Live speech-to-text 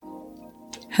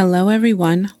Hello,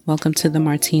 everyone. Welcome to the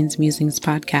Martine's Musings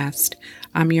podcast.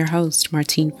 I'm your host,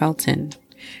 Martine Felton.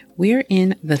 We're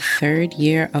in the third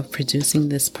year of producing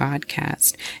this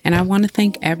podcast, and I want to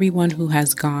thank everyone who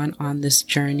has gone on this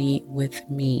journey with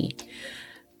me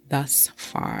thus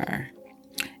far.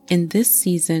 In this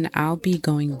season, I'll be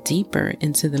going deeper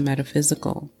into the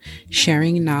metaphysical,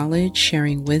 sharing knowledge,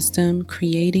 sharing wisdom,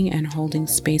 creating and holding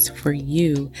space for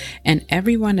you and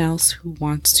everyone else who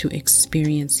wants to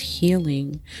experience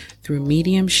healing through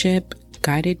mediumship,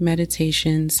 guided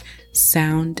meditations,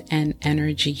 sound and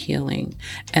energy healing,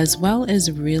 as well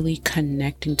as really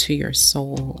connecting to your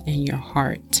soul and your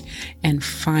heart and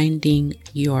finding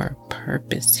your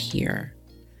purpose here.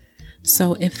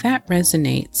 So if that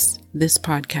resonates, this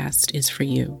podcast is for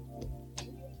you.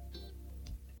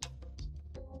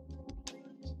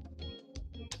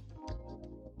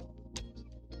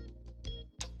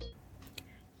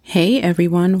 Hey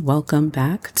everyone, welcome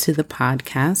back to the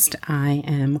podcast. I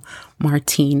am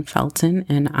Martine Felton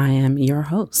and I am your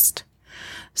host.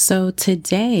 So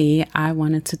today I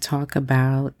wanted to talk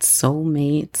about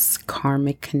soulmates,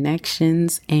 karmic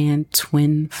connections, and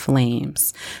twin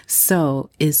flames. So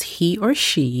is he or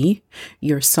she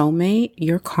your soulmate,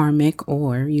 your karmic,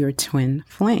 or your twin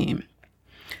flame?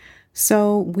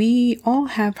 So we all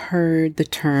have heard the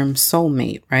term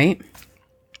soulmate, right?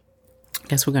 I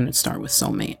guess we're going to start with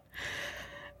soulmate.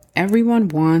 Everyone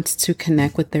wants to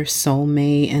connect with their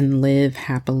soulmate and live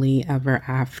happily ever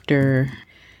after.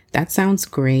 That sounds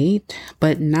great,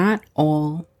 but not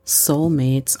all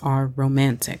soulmates are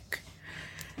romantic.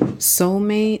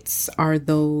 Soulmates are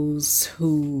those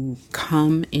who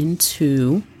come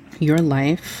into your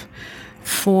life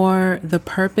for the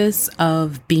purpose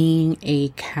of being a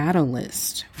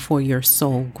catalyst for your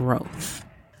soul growth.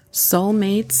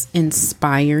 Soulmates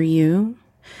inspire you.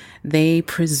 They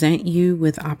present you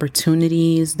with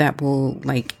opportunities that will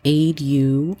aid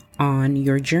you on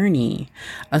your journey.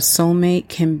 A soulmate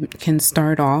can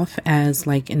start off as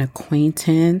an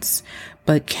acquaintance,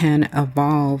 but can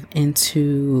evolve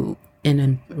into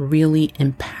a really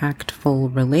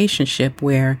impactful relationship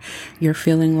where you're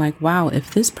feeling like, wow,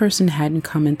 if this person hadn't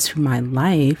come into my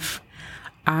life,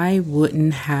 I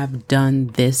wouldn't have done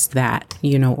this, that,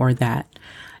 or that.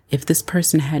 If this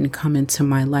person hadn't come into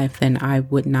my life, then I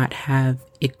would not have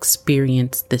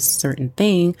experienced this certain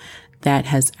thing that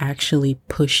has actually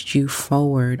pushed you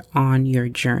forward on your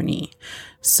journey.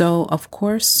 So, of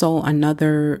course,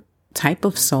 another type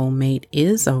of soulmate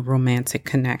is a romantic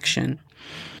connection.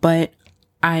 But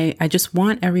I just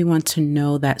want everyone to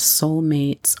know that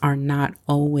soulmates are not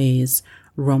always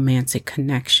romantic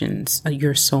connections.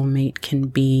 Your soulmate can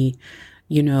be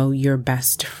your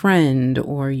best friend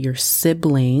or your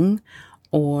sibling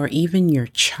or even your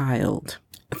child.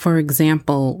 For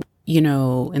example,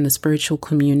 in the spiritual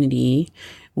community,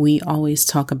 we always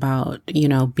talk about,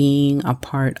 being a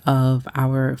part of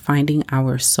finding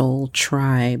our soul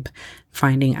tribe,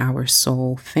 finding our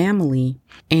soul family.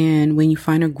 And when you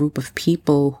find a group of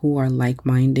people who are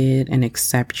like-minded and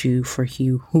accept you for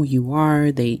who you are,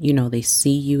 they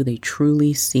see you, they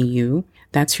truly see you.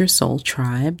 That's your soul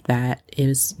tribe. That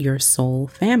is your soul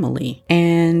family.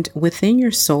 And within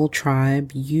your soul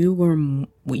tribe, you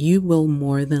will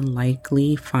more than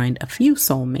likely find a few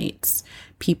soulmates,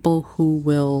 people who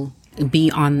will be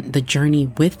on the journey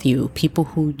with you, people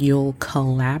who you'll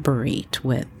collaborate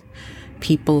with,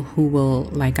 people who will,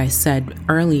 like I said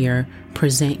earlier,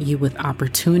 present you with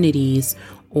opportunities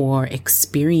or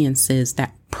experiences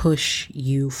that push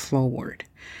you forward.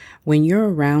 When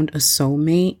you're around a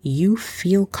soulmate, you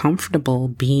feel comfortable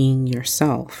being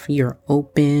yourself. You're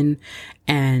open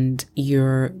and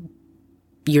you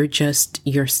feel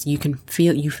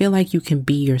like you can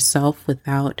be yourself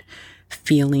without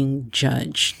feeling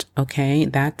judged. Okay.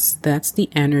 That's the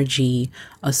energy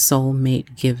a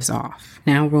soulmate gives off.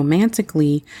 Now,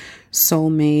 romantically,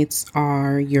 soulmates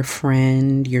are your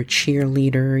friend, your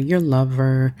cheerleader, your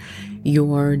lover,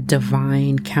 your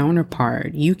divine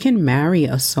counterpart. You can marry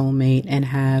a soulmate and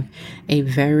have a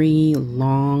very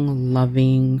long,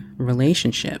 loving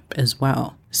relationship as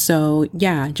well. So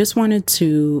yeah, I just wanted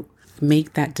to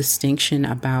make that distinction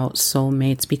about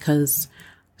soulmates because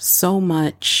so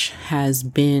much has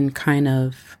been kind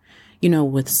of,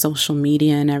 with social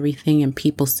media and everything and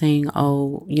people saying,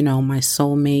 oh, my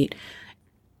soulmate,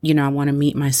 I want to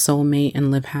meet my soulmate and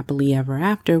live happily ever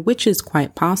after, which is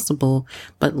quite possible.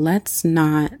 But let's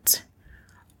not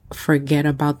forget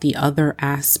about the other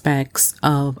aspects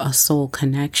of a soul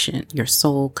connection. Your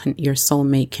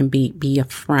soulmate can be a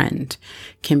friend,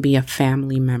 can be a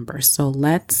family member. So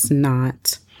let's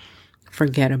not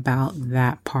forget about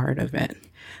that part of it.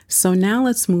 So now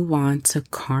let's move on to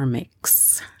karmic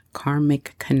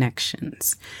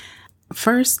connections.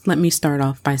 First, let me start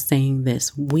off by saying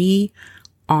this. We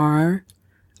all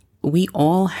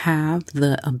have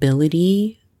the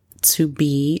ability to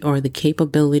be, or the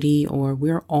capability, or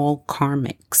we're all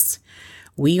karmics.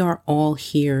 We are all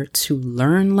here to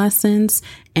learn lessons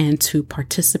and to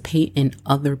participate in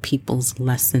other people's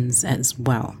lessons as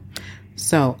well.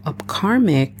 So a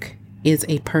karmic is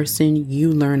a person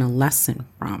you learn a lesson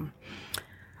from.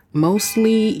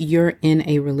 Mostly you're in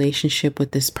a relationship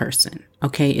with this person.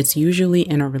 Okay. It's usually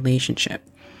in a relationship,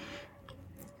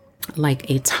 like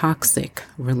a toxic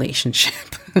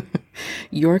relationship.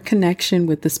 Your connection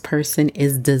with this person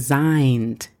is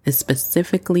designed,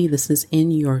 specifically, this is in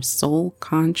your soul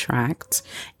contract,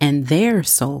 and their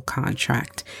soul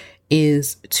contract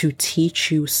is to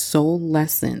teach you soul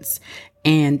lessons.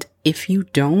 And if you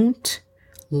don't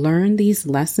learn these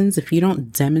lessons, if you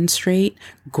don't demonstrate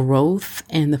growth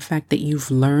and the fact that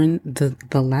you've learned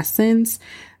the lessons,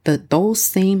 those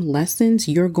same lessons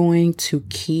you're going to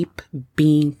keep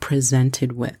being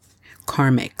presented with.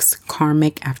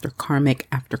 Karmic after karmic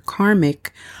after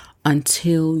karmic,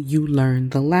 until you learn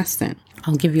the lesson.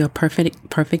 I'll give you a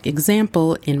perfect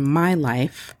example in my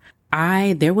life.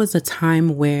 There was a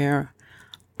time where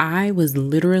I was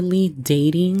literally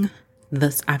dating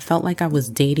I felt like I was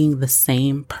dating the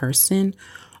same person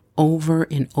over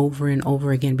and over and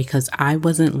over again, because I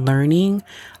wasn't learning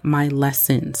my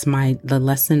lessons, the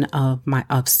lesson of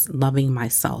loving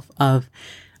myself, of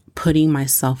putting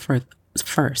myself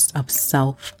first, of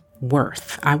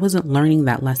self-worth. I wasn't learning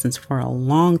that lessons for a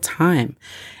long time.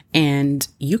 And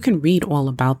you can read all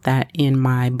about that in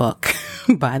my book.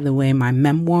 By the way, my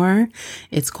memoir,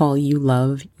 it's called You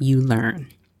Love, You Learn.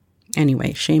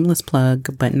 Anyway, shameless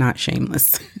plug, but not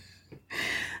shameless.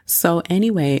 So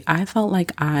anyway, I felt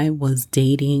like I was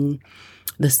dating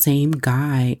the same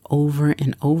guy over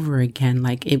and over again.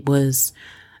 Like it was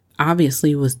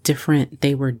different.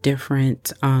 They were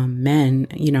different men,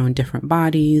 in different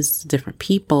bodies, different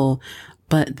people,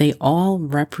 but they all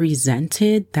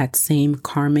represented that same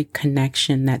karmic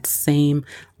connection, that same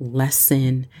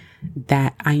lesson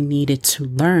that I needed to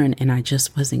learn. And I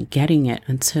just wasn't getting it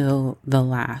until the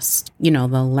last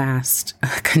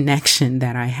connection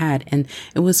that I had. And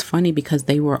it was funny because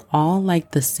they were all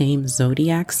like the same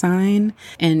zodiac sign.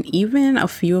 And even a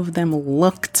few of them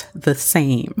looked the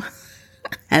same.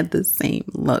 Had the same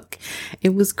look.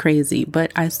 It was crazy.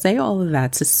 But I say all of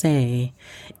that to say,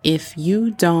 if you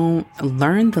don't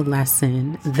learn the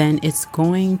lesson, then it's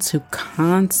going to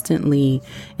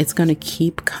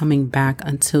keep coming back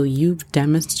until you've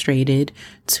demonstrated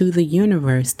to the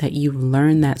universe that you've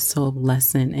learned that soul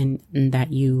lesson and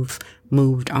that you've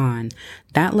moved on.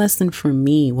 That lesson for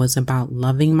me was about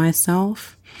loving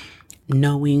myself,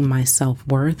 knowing my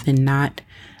self-worth, and not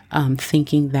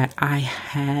thinking that I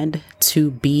had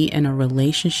to be in a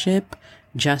relationship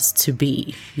just to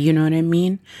be, you know what I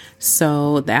mean?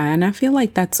 And I feel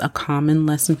like that's a common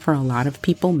lesson for a lot of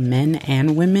people, men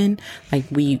and women. Like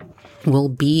we will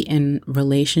be in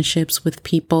relationships with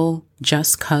people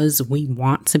just because we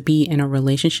want to be in a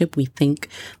relationship. We think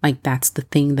like that's the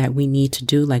thing that we need to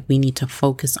do. Like we need to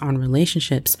focus on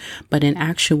relationships. But in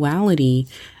actuality,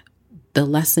 the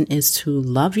lesson is to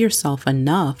love yourself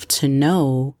enough to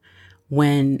know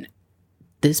when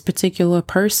this particular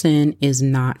person is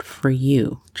not for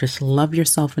you. Just love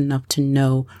yourself enough to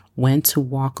know when to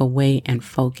walk away and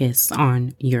focus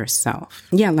on yourself.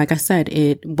 Yeah, like I said,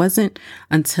 it wasn't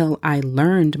until I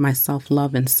learned my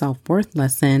self-love and self-worth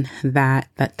lesson that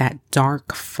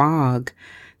dark fog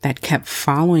that kept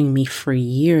following me for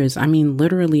years. I mean,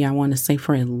 literally, I want to say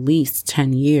for at least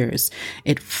 10 years,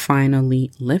 it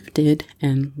finally lifted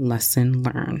and lesson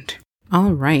learned.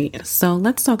 All right. So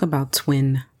let's talk about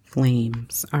twin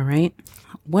flames. All right.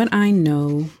 What I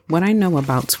know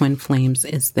about twin flames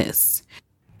is this.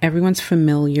 Everyone's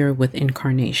familiar with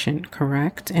incarnation,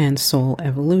 correct? And soul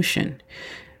evolution.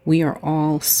 We are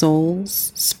all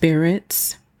souls,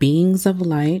 spirits, beings of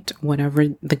light, however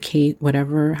you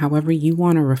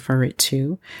want to refer it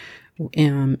to,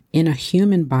 in a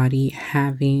human body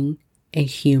having a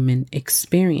human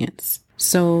experience.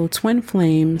 So twin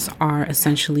flames are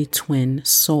essentially twin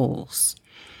souls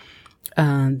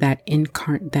that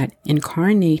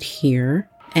incarnate here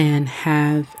and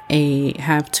have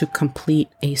to complete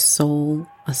a soul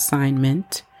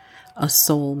assignment, a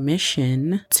soul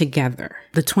mission together.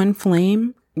 The twin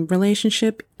flame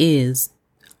relationship is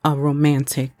a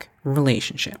romantic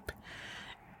relationship,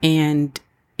 and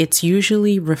it's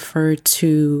usually referred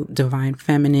to divine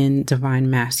feminine, divine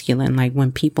masculine. Like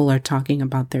when people are talking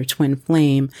about their twin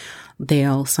flame,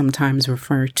 they'll sometimes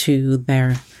refer to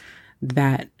the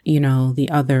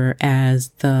other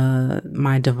as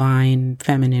my divine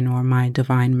feminine or my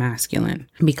divine masculine,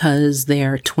 because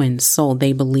they're twin soul.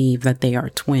 They believe that they are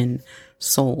twin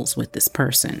souls with this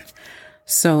person.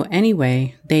 So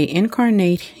anyway, they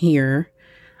incarnate here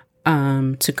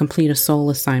to complete a soul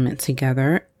assignment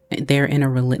together. They're in a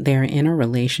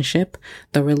relationship.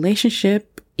 The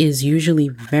relationship is usually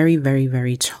very, very,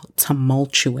 very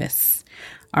tumultuous.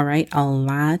 All right. A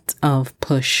lot of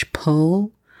push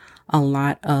pull, a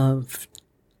lot of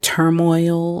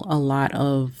turmoil, a lot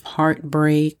of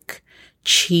heartbreak,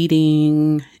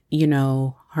 cheating,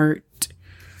 hurt,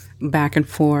 back and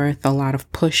forth, a lot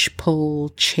of push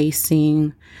pull,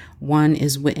 chasing. One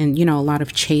is a lot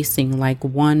of chasing, like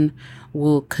one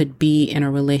could be in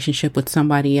a relationship with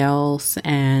somebody else,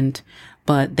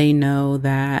 but they know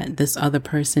that this other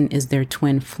person is their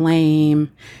twin flame.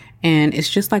 And it's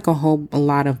just like a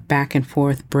lot of back and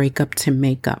forth, breakup to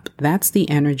make up. That's the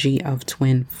energy of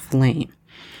twin flame.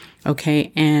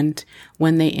 Okay. And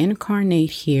when they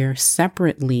incarnate here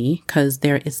separately, because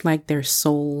it's like their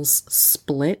souls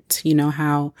split,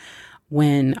 how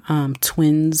when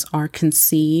twins are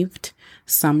conceived,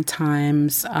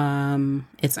 sometimes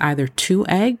it's either 2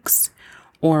 eggs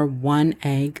or 1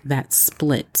 egg that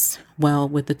splits. Well,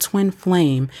 with the twin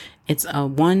flame, it's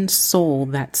one soul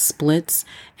that splits,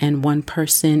 and one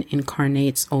person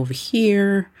incarnates over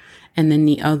here, and then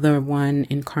the other one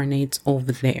incarnates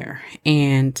over there.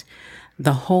 And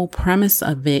the whole premise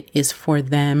of it is for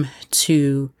them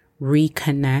to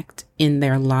reconnect in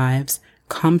their lives,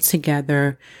 come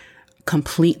together,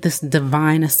 complete this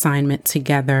divine assignment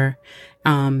together,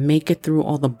 make it through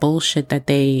all the bullshit that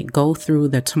they go through,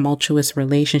 the tumultuous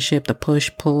relationship, the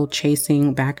push, pull,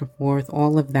 chasing, back and forth,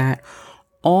 all of that,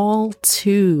 all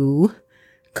to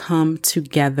come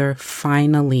together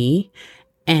finally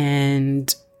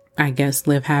and I guess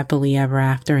live happily ever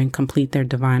after and complete their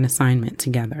divine assignment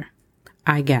together.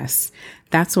 I guess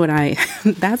that's what I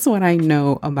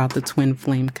know about the twin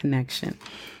flame connection.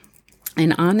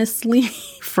 And honestly,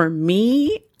 for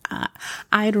me,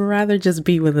 I'd rather just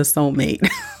be with a soulmate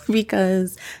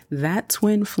because that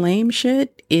twin flame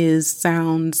shit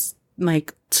sounds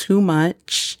like too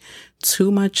much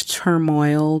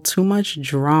turmoil, too much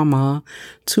drama,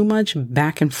 too much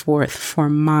back and forth for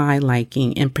my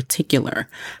liking in particular.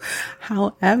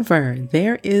 However,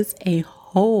 there is a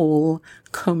whole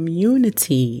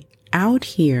community out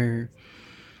here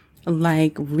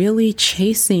like really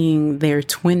chasing their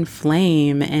twin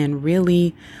flame and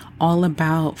really all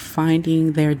about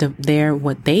finding their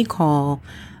what they call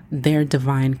their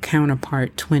divine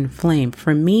counterpart twin flame.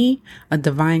 For me, a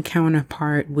divine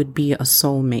counterpart would be a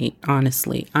soulmate.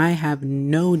 Honestly, I have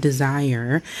no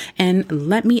desire. And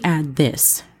let me add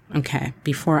this. Okay,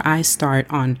 before I start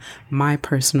on my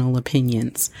personal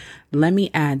opinions, let me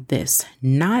add this.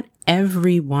 Not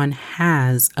everyone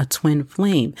has a twin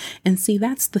flame. And see,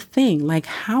 that's the thing. Like,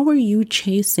 how are you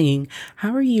thinking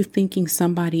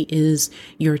somebody is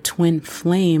your twin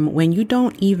flame when you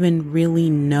don't even really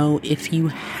know if you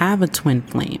have a twin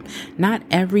flame? Not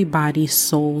everybody's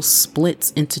soul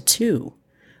splits into 2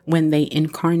 when they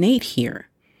incarnate here.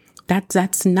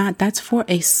 That's for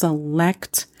a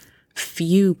select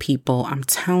few people, I'm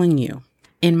telling you.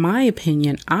 In my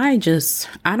opinion, I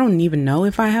don't even know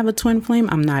if I have a twin flame.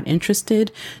 I'm not interested,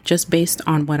 just based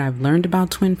on what I've learned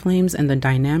about twin flames and the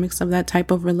dynamics of that type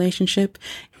of relationship.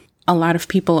 A lot of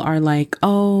people are like,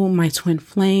 oh, my twin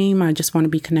flame, I just want to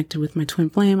be connected with my twin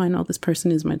flame. I know this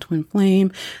person is my twin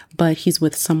flame, but he's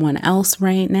with someone else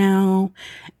right now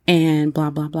and blah,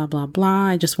 blah, blah, blah, blah.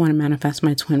 I just want to manifest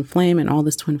my twin flame and all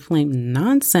this twin flame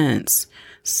nonsense.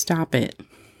 Stop it.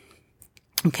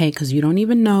 Okay, because you don't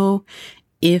even know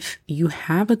if you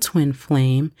have a twin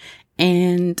flame,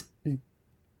 and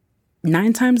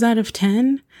 9 times out of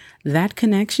 10, that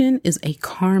connection is a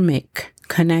karmic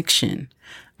connection.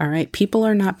 All right. People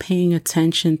are not paying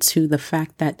attention to the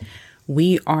fact that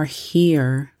we are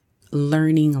here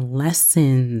learning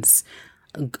lessons,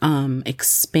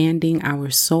 expanding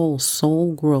our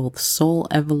soul growth, soul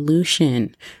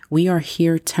evolution. We are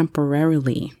here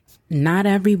temporarily. Not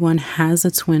everyone has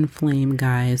a twin flame,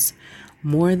 guys.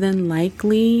 More than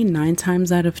likely, 9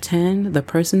 times out of 10, the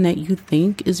person that you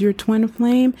think is your twin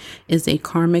flame is a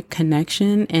karmic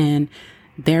connection, and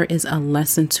there is a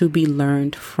lesson to be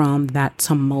learned from that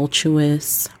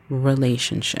tumultuous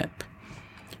relationship.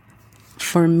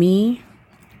 For me,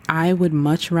 I would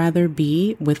much rather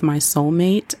be with my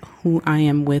soulmate, who I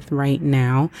am with right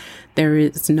now. There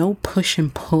is no push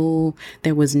and pull.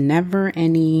 There was never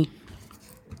any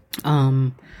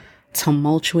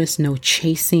tumultuous, no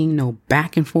chasing, no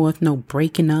back and forth, no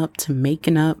breaking up to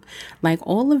making up. Like,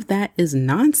 all of that is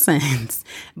nonsense,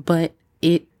 but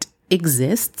it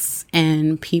exists,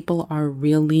 and people are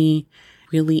really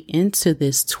into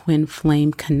this twin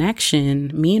flame connection.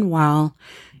 Meanwhile,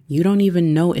 you don't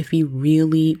even know if you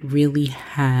really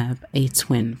have a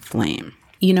twin flame.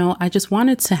 You know, I just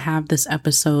wanted to have this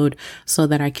episode so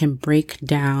that I can break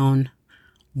down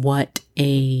what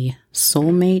a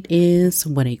soulmate is,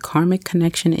 what a karmic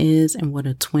connection is, and what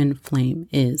a twin flame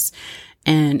is.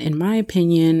 And in my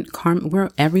opinion,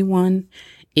 everyone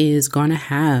is going to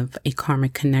have a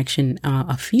karmic connection,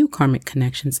 a few karmic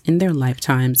connections in their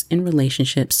lifetimes in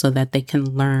relationships, so that they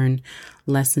can learn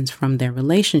lessons from their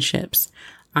relationships.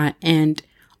 And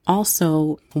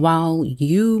also, while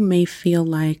you may feel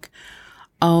like,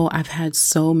 oh, I've had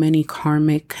so many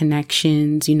karmic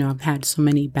connections, you know, I've had so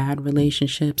many bad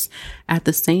relationships. At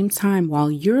the same time, while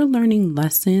you're learning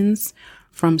lessons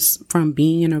from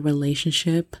being in a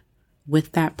relationship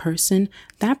with that person,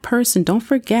 don't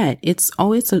forget, it's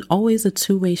always a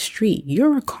two-way street.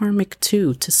 You're a karmic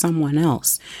too to someone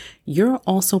else. You're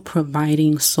also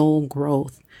providing soul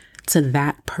growth to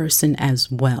that person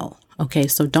as well. Okay,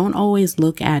 so don't always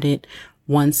look at it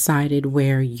one-sided,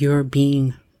 where you're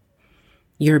being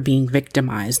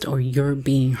victimized or you're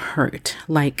being hurt.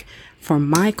 Like, for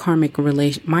my karmic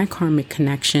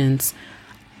connections,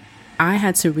 I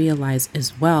had to realize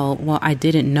as well, I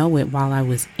didn't know it while I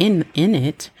was in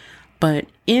it, but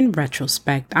in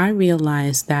retrospect, I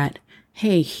realized that,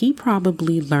 hey, he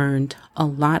probably learned a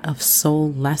lot of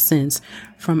soul lessons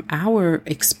from our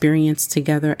experience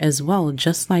together as well,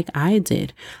 just like I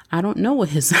did. I don't know what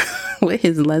his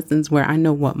lessons were. I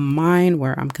know what mine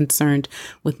were. I'm concerned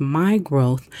with my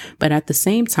growth, but at the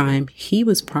same time, he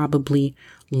was probably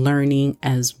learning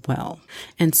as well.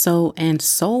 And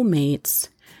soulmates,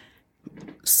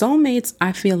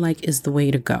 I feel like, is the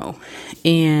way to go.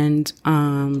 And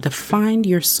to find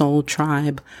your soul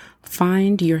tribe,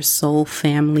 find your soul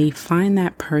family, find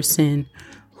that person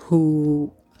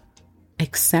who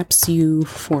accepts you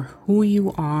for who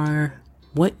you are,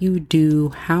 what you do,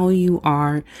 how you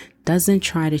are, doesn't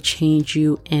try to change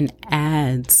you, and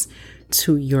adds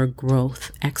to your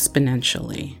growth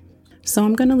exponentially. So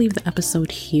I'm going to leave the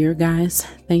episode here, guys.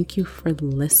 Thank you for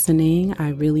listening. I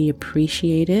really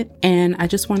appreciate it. And I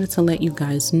just wanted to let you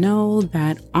guys know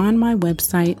that on my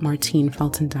website,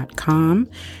 martinefelton.com,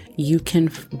 you can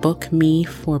book me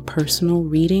for personal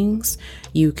readings.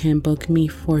 You can book me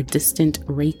for distant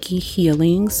Reiki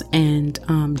healings and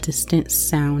distant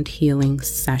sound healing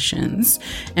sessions.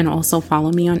 And also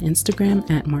follow me on Instagram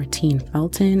at Martine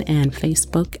Felton, and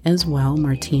Facebook as well,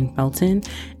 Martine Felton,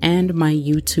 and my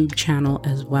YouTube channel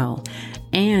as well.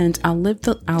 And I'll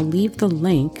leave the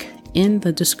link in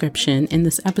the description, in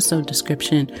this episode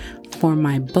description, for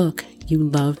my book, You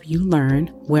Love, You Learn,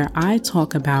 where I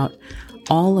talk about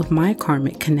all of my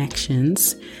karmic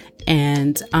connections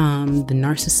and the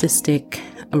narcissistic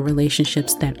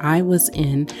relationships that I was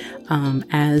in,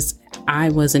 as I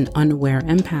was an unaware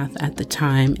empath at the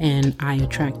time, and I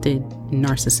attracted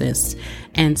narcissists.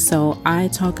 And so I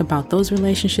talk about those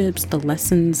relationships, the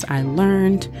lessons I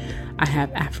learned. I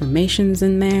have affirmations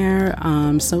in there.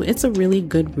 So it's a really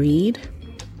good read.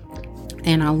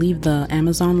 And I'll leave the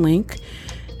Amazon link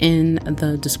in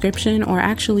the description, or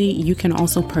actually you can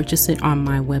also purchase it on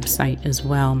my website as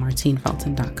well,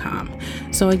 martinefelton.com.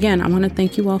 So again, I want to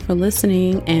thank you all for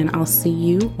listening, and I'll see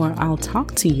you, or I'll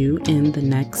talk to you in the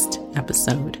next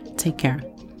episode. Take care.